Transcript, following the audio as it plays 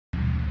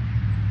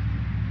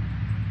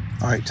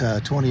All right,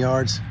 20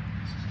 yards,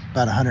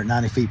 about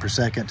 190 feet per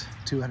second,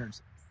 200.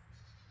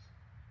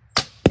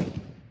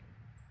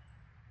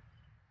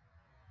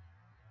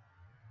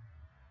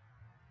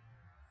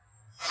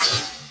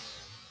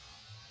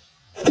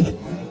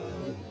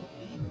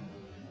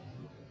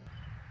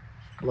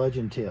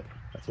 Bludgeon tip,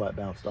 that's why it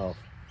bounced off.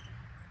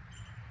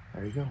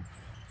 There you go.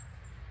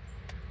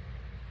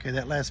 Okay,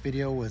 that last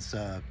video was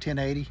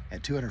 1080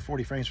 at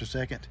 240 frames per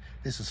second.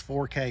 This is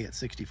 4K at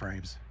 60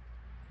 frames.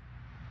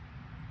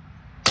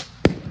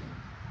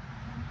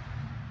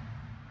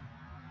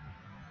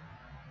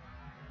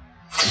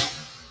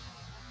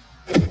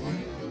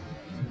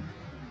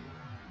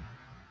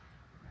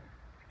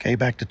 Okay,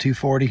 back to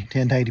 240,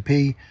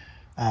 1080p.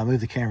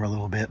 Move the camera a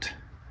little bit.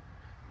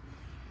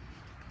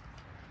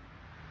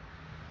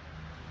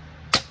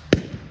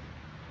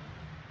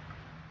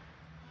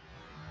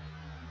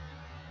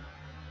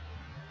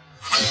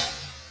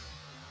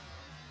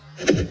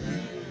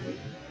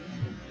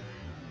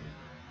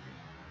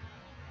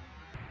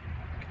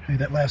 Okay,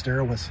 that last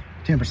arrow was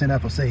 10%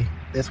 FOC.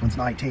 This one's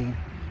 19.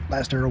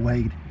 Last arrow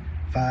weighed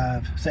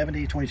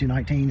 570,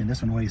 2219, and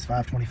this one weighs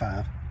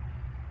 525.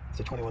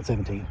 So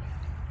 2117.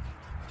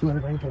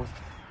 200 grain point.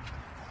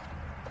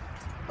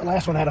 The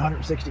last one had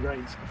 160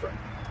 grains in front,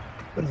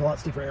 but it's a lot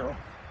stiffer arrow.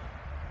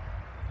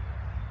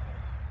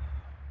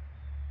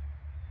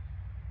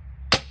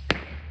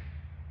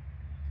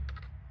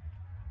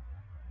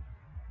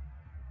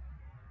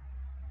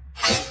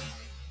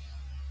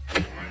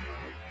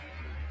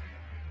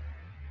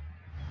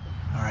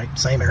 All right,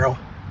 same arrow.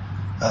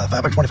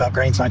 525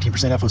 grains, 19%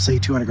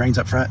 FOC, 200 grains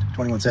up front,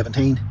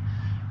 2117,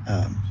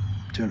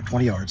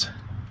 220 yards.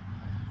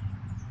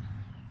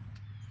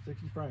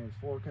 60 frames,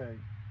 4K.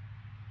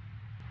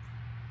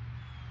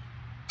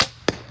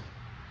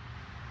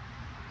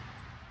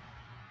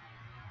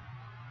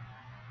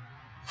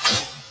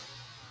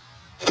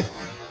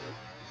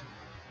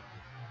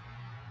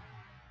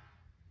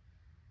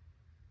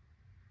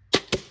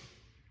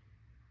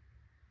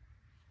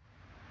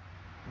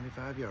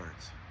 $25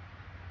 yards.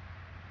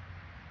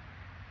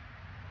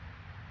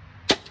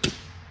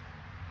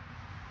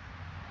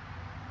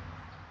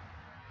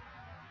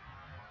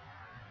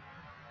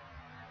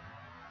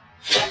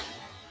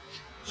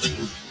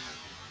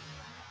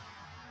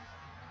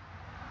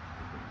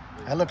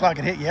 That looked like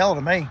it hit yellow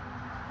to me.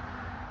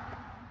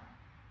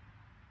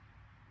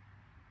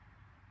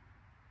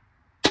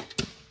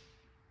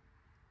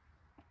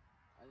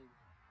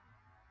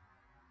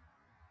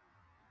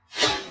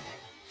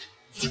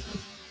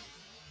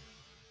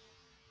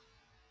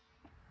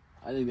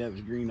 I think that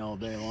was green all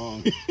day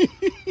long.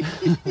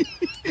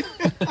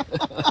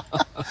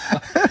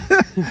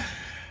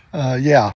 Yeah.